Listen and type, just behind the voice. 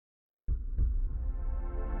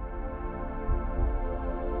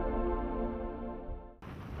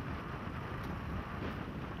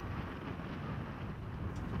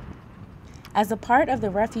As a part of the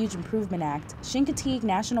Refuge Improvement Act, Chincoteague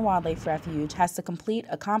National Wildlife Refuge has to complete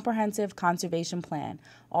a comprehensive conservation plan,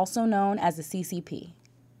 also known as a CCP.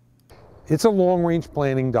 It's a long-range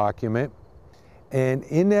planning document, and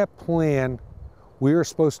in that plan, we are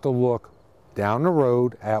supposed to look down the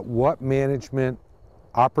road at what management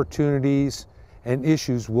opportunities and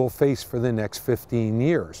issues we'll face for the next 15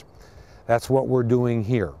 years. That's what we're doing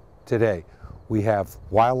here today. We have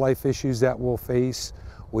wildlife issues that we'll face.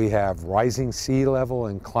 We have rising sea level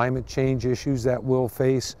and climate change issues that we'll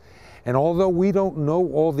face. And although we don't know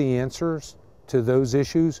all the answers to those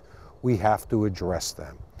issues, we have to address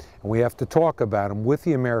them. And we have to talk about them with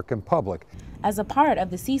the American public. As a part of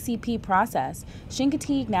the CCP process,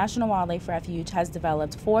 Chincoteague National Wildlife Refuge has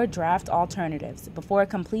developed 4 draft alternatives before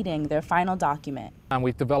completing their final document.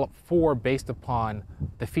 We've developed 4 based upon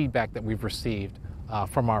the feedback that we've received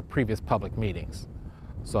from our previous public meetings.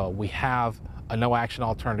 So we have a no action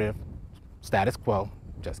alternative, status quo,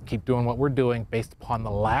 just keep doing what we're doing based upon the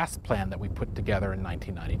last plan that we put together in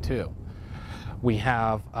 1992. We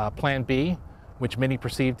have Plan B, which many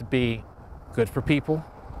perceive to be good for people,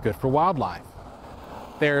 good for wildlife.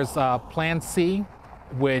 There's Plan C,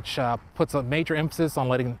 which puts a major emphasis on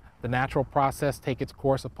letting the natural process take its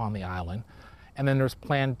course upon the island. And then there's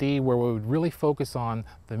Plan D, where we would really focus on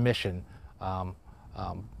the mission,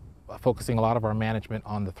 focusing a lot of our management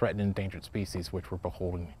on the threatened and endangered species, which we're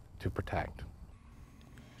beholden to protect.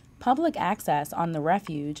 Public access on the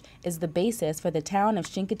refuge is the basis for the town of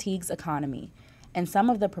Chincoteague's economy, and some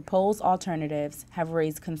of the proposed alternatives have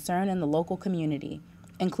raised concern in the local community,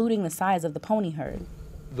 including the size of the pony herd.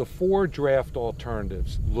 The 4 draft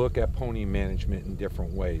alternatives look at pony management in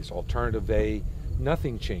different ways. Alternative A,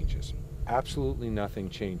 nothing changes. Absolutely nothing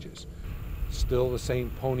changes. Still the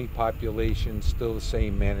same pony population, still the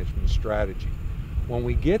same management strategy. When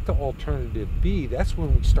we get to Alternative B, that's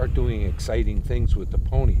when we start doing exciting things with the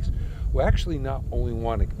ponies. We actually not only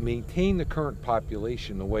want to maintain the current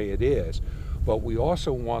population the way it is, but we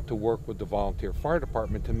also want to work with the volunteer fire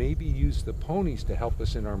department to maybe use the ponies to help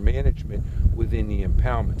us in our management within the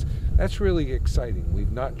impoundments. That's really exciting.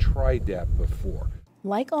 We've not tried that before.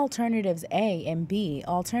 Like Alternatives A and B,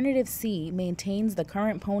 Alternative C maintains the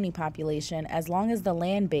current pony population as long as the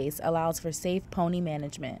land base allows for safe pony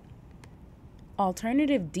management.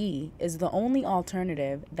 Alternative D is the only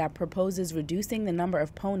alternative that proposes reducing the number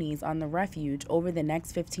of ponies on the refuge over the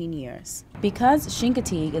next 15 years. Because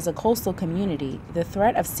Chincoteague is a coastal community, the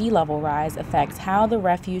threat of sea level rise affects how the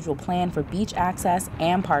refuge will plan for beach access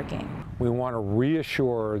and parking. We want to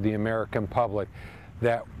reassure the American public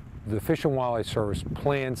that the Fish and Wildlife Service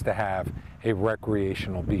plans to have a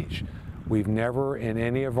recreational beach. We've never, in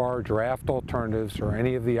any of our draft alternatives or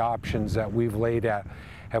any of the options that we've laid out,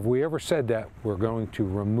 have we ever said that we're going to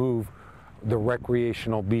remove the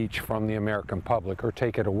recreational beach from the American public or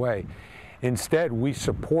take it away. Instead, we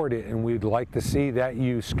support it and we'd like to see that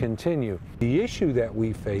use continue. The issue that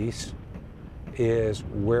we face is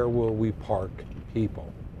where will we park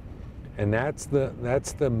people? And that's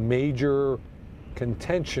the major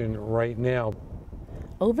contention right now.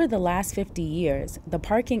 Over the last 50 years, the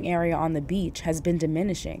parking area on the beach has been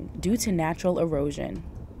diminishing due to natural erosion.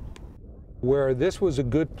 Where this was a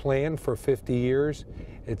good plan for 50 years,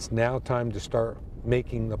 it's now time to start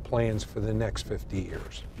making the plans for the next 50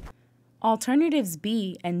 years. Alternatives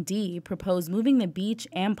B and D propose moving the beach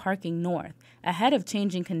and parking north, ahead of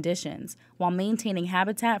changing conditions, while maintaining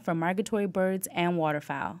habitat for migratory birds and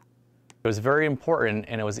waterfowl. It was very important,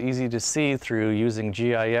 and it was easy to see through using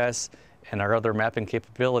GIS and our other mapping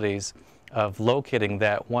capabilities of locating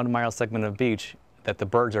that 1 mile segment of beach that the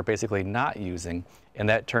birds are basically not using, and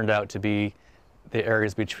that turned out to be the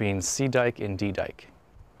areas between C Dike and D Dike.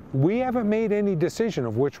 We haven't made any decision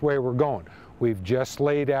of which way we're going. We've just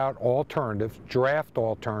laid out alternatives, draft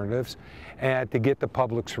alternatives, and to get the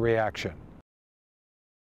public's reaction.